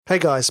Hey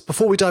guys,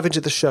 before we dive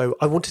into the show,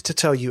 I wanted to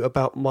tell you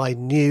about my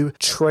new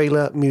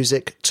trailer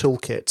music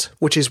toolkit,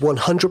 which is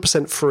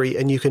 100% free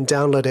and you can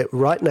download it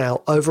right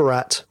now over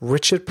at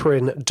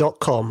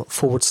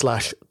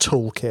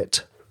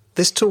richardpryn.com/toolkit.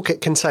 This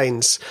toolkit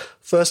contains,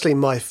 firstly,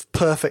 my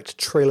perfect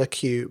trailer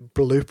cue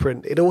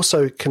blueprint. It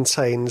also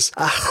contains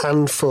a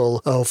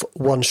handful of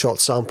one-shot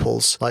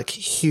samples, like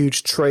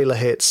huge trailer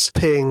hits,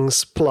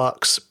 pings,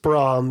 plucks,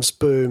 brahms,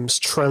 booms,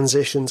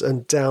 transitions,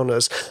 and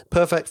downers.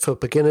 Perfect for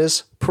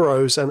beginners,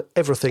 pros, and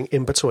everything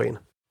in between.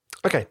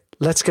 Okay,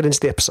 let's get into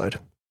the episode.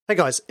 Hey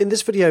guys, in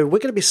this video, we're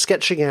going to be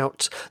sketching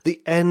out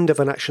the end of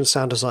an action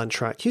sound design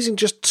track using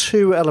just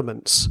two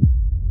elements.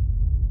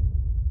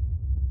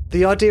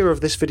 The idea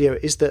of this video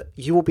is that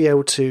you will be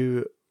able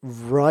to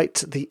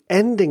write the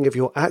ending of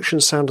your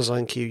action sound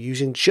design cue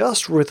using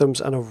just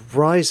rhythms and a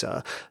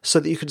riser so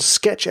that you can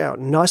sketch out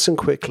nice and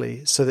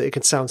quickly so that it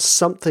can sound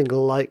something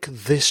like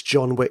this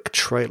John Wick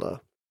trailer.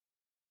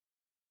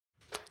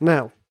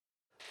 Now,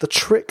 the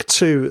trick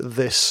to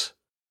this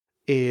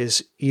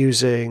is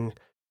using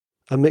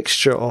a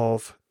mixture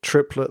of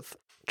triplets,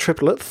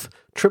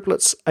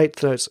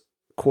 eighth notes,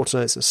 quarter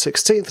notes, and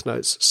 16th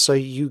notes, so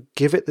you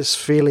give it this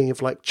feeling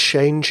of like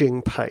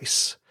changing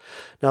pace.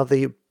 Now,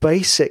 the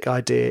basic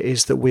idea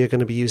is that we're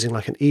going to be using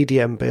like an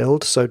EDM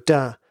build, so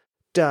da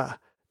da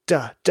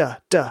da da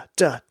da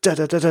da da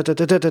da da da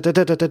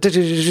da da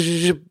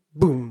da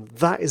boom.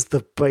 That is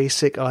the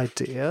basic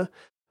idea,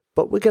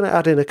 but we're going to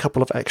add in a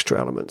couple of extra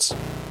elements.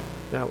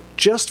 Now,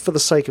 just for the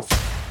sake of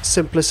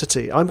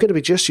simplicity, I'm going to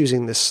be just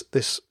using this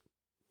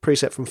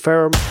preset from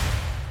Ferrum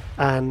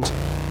and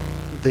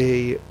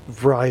the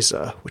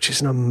riser, which is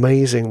an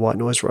amazing white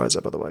noise riser,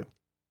 by the way.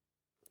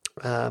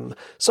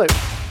 So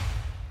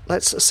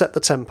let's set the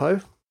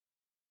tempo.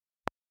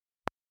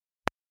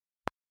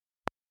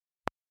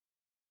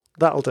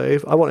 That'll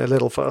do. I want it a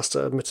little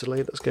faster, admittedly.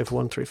 Let's go for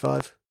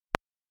 135.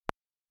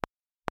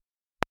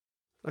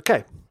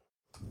 Okay.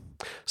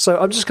 So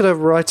I'm just going to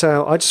write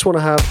out, I just want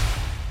to have,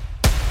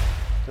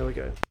 there we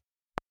go,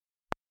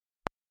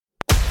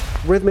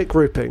 rhythmic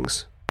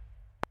groupings.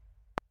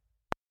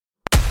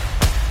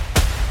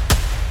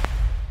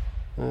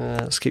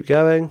 Let's keep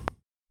going.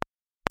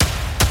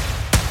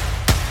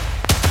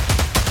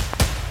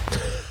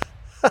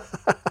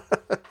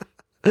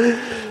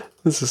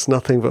 This is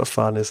nothing but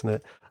fun, isn't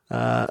it?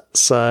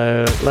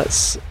 So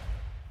let's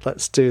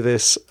do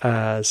this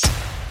as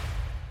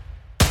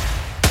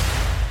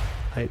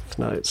eighth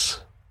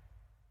notes.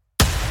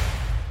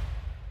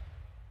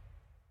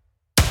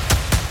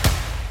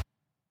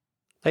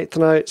 Eighth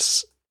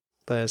notes.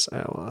 There's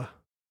our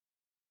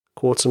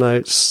quarter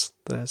notes.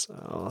 There's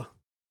our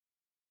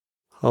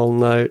whole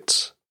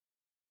note.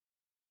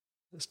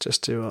 Let's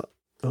just do a...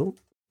 Oh,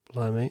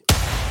 blimey.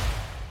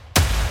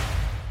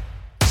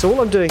 So what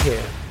I'm doing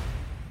here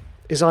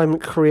is I'm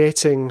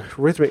creating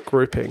rhythmic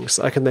groupings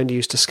that I can then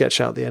use to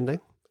sketch out the ending.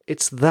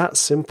 It's that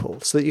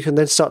simple, so that you can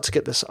then start to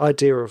get this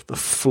idea of the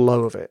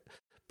flow of it.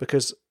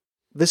 Because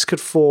this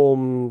could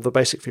form the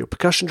basic for your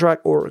percussion track,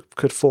 or it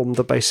could form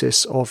the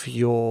basis of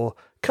your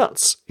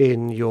cuts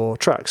in your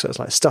track. So it's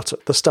like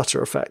the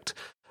stutter effect.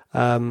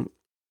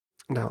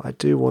 Now, I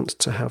do want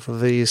to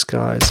have these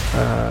guys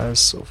as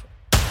sort of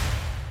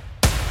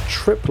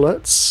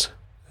triplets.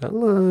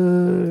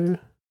 Hello.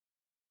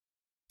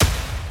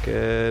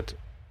 Good.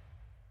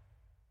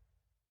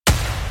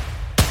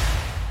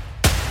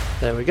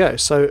 There we go.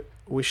 So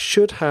we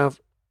should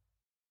have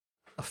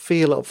a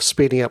feel of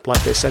speeding up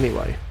like this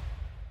anyway.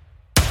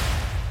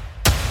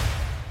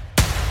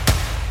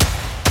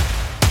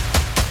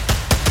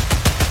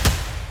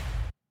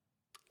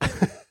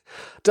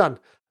 Done.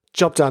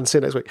 Job done. See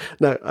you next week.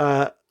 No,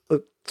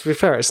 to be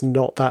fair, it's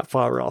not that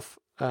far off.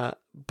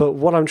 But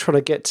what I'm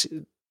trying to get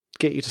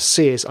you to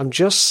see is I'm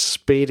just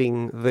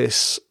speeding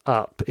this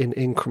up in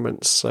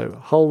increments. So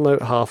whole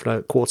note, half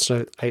note, quarter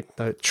note, eighth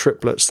note,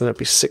 triplets, then it'd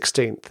be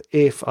 16th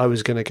if I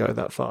was going to go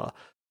that far,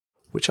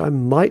 which I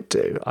might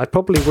do. I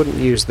probably wouldn't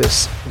use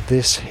this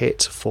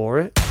hit for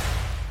it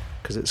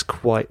because it's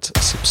quite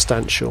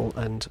substantial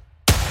and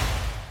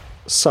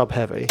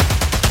sub-heavy.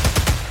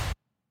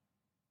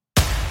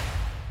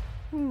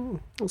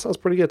 That sounds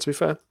pretty good, to be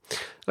fair.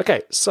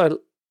 Okay,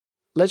 so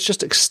let's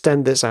just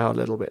extend this out a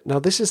little bit. Now,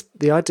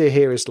 the idea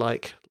here is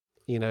like,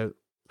 you'd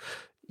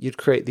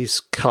create these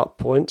cut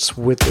points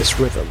with this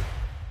rhythm.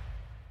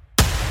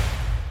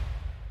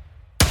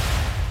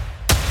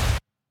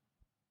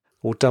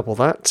 We'll double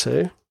that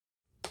too.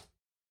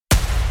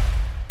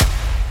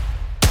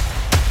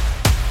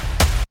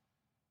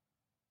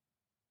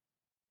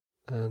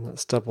 And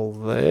let's double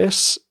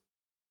this.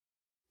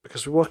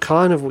 Because you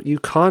kind of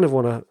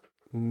want to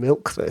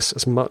milk this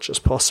as much as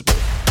possible.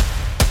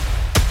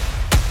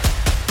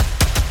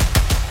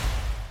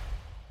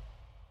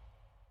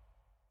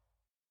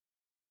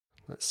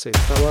 Let's see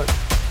if that works.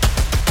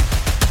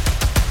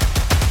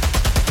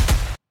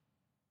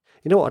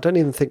 You know what? I don't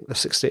even think we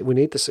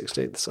need the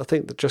 16ths. I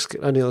think that just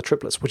only the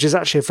triplets, which is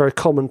actually a very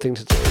common thing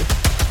to do.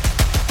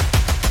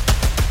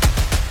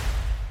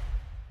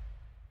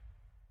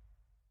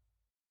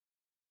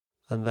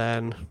 And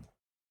then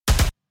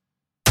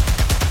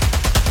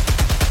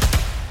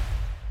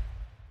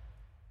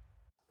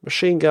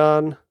machine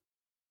gun.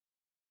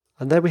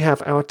 And then we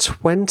have our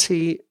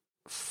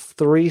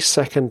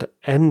 23-second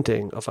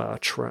ending of our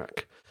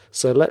track.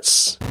 So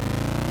let's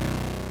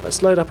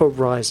load up a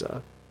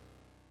riser.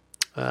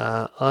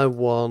 I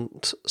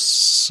want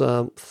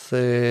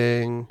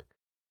something.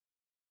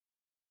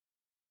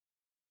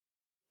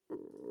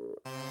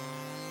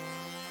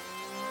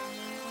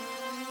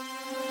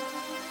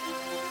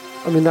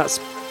 I mean, that's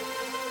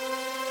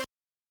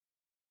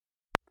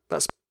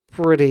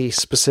pretty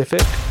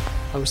specific.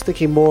 I was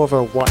thinking more of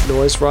a white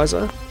noise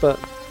riser, but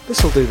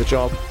this will do the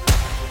job.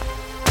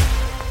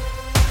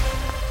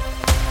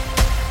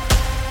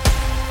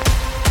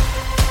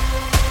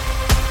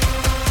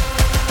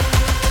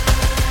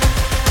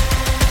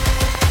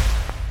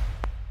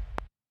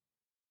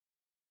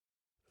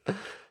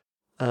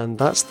 And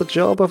that's the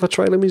job of a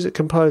trailer music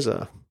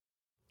composer.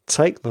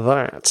 Take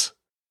that.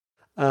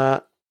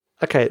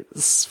 Okay,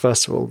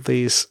 first of all,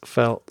 these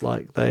felt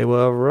like they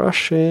were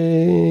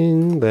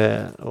rushing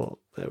there. Oh,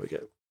 there we go.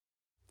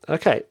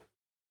 Okay,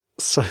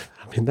 so,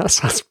 I mean, that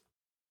sounds,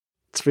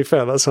 to be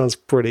fair, that sounds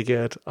pretty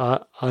good.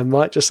 I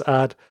might just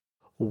add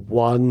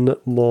one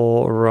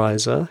more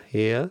riser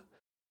here.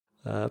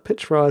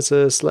 Pitch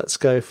risers, let's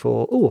go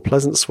for, a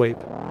pleasant sweep.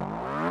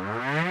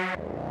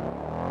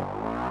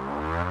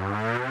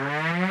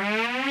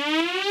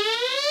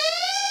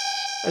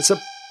 It's a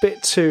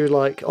bit too,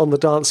 like, on the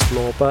dance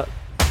floor, but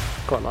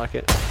quite like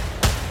it.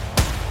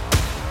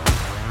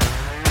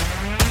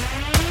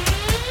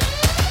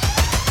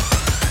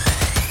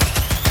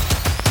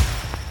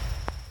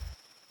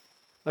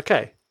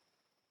 Okay.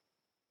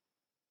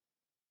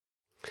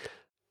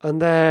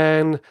 And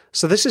then,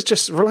 so this is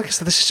just, like I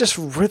said, this is just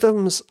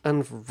rhythms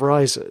and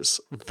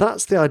risers.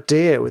 That's the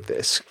idea with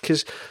this,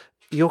 because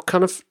you're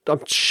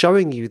I'm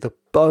showing you the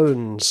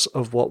bones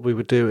of what we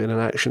would do in an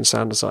action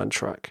sound design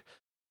track,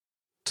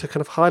 to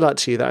kind of highlight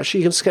to you that actually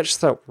you can sketch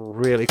this out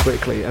really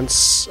quickly, and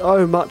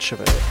so much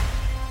of it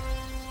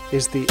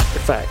is the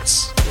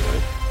effects, you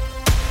know.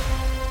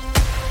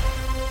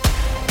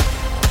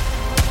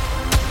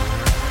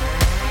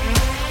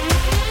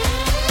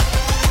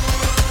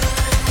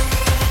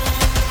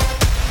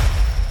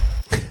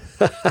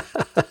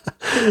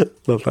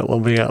 Love that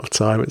one being out of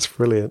time, it's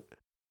brilliant.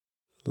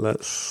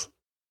 Let's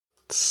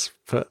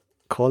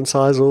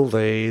quantize all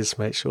these,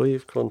 make sure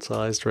you've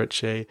quantized,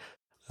 Richie,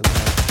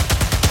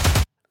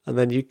 and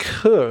then you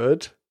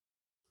could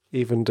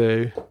even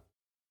do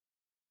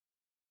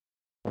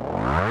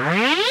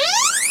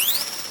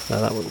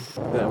that one.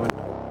 That one.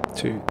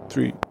 2,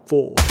 3,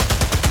 4.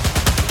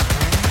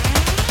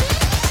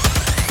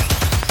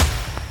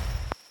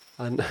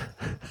 And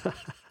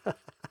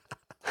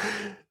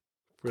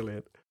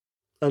brilliant.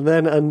 And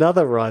then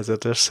another riser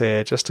just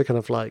here, just to kind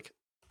of like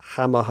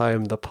hammer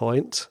home the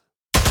point.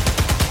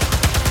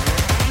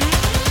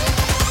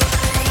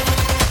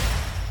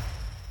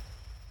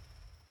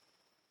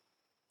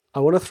 I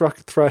want to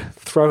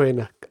throw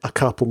in a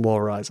couple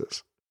more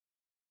risers,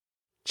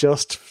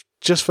 just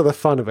for the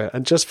fun of it,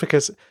 and just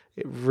because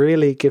it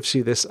really gives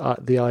you this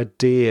the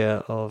idea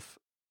of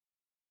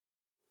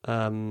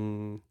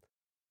how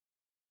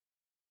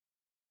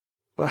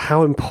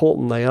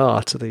important they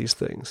are to these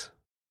things.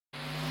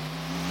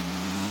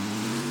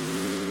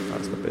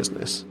 That's the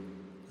business.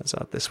 Let's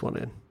add this one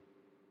in.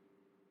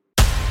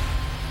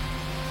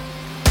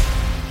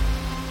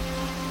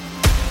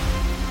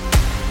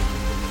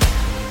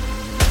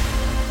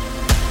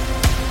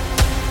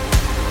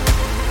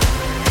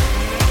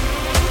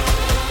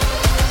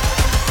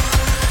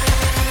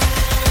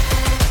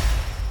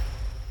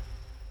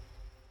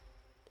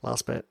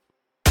 Last bit.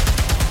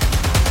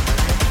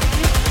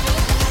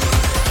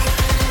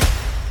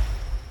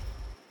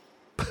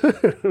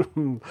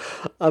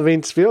 I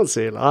mean, to be honest,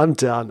 I'm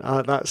done.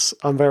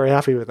 I'm very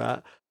happy with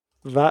that.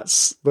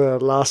 That's the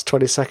last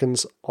 20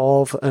 seconds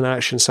of an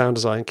action sound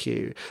design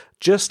cue,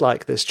 just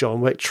like this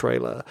John Wick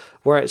trailer,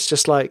 where it's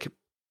just like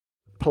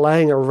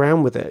playing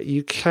around with it.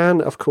 You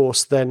can, of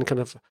course, then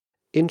kind of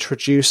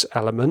introduce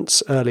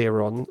elements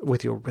earlier on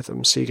with your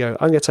rhythm. So you go,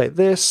 I'm going to take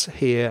this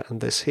here and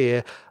this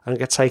here, and I'm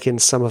going to take in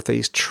some of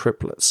these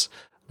triplets.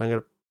 I'm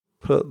going to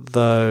put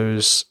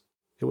those,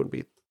 it wouldn't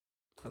be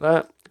like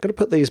that. I'm going to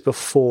put these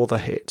before the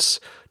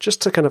hits,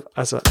 just to kind of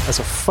as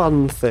a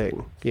fun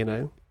thing, you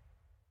know.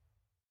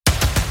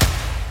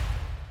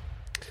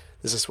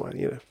 This is one,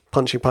 you know,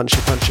 punching,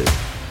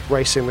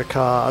 racing the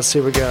cars,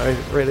 here we go,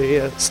 really,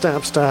 yeah,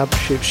 stab,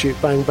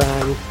 shoot, bang,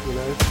 you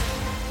know.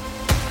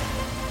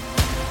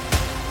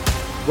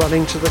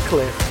 Running to the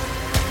cliff,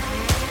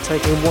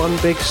 taking one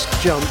big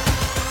jump.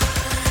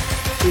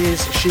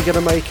 Is she going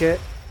to make it?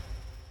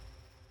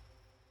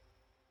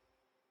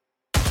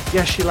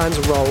 Yes, she lands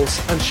and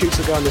rolls and shoots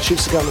the gun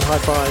and high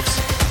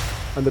fives,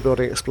 and the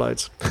building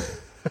explodes.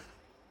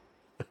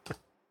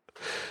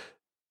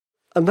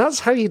 And that's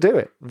how you do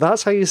it.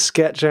 That's how you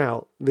sketch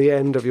out the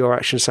end of your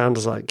action sound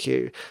design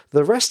cue.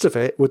 The rest of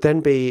it would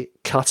then be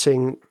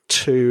cutting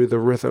to the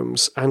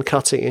rhythms and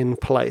cutting in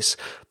place.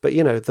 But,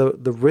 you know,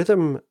 the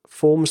rhythm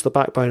forms the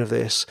backbone of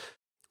this.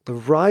 The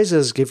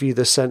risers give you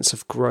the sense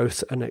of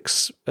growth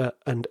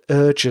and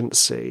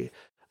urgency,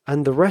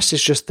 and the rest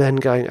is just then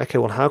going, okay,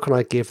 well, how can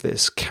I give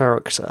this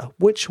character,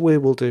 which we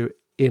will do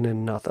in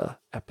another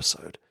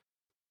episode.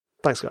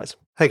 Thanks, guys.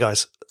 Hey,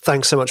 guys,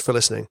 thanks so much for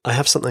listening. I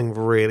have something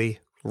really,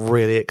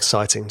 really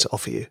exciting to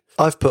offer you.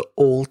 I've put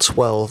all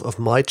 12 of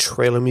my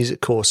trailer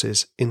music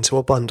courses into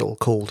a bundle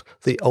called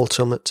the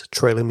Ultimate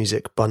Trailer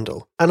Music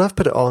Bundle, and I've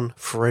put it on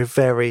for a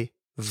very,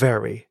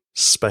 very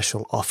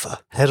special offer.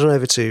 Head on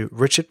over to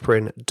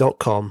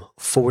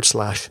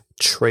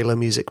richardpryn.com/trailer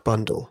music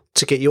bundle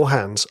to get your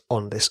hands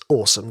on this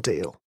awesome deal.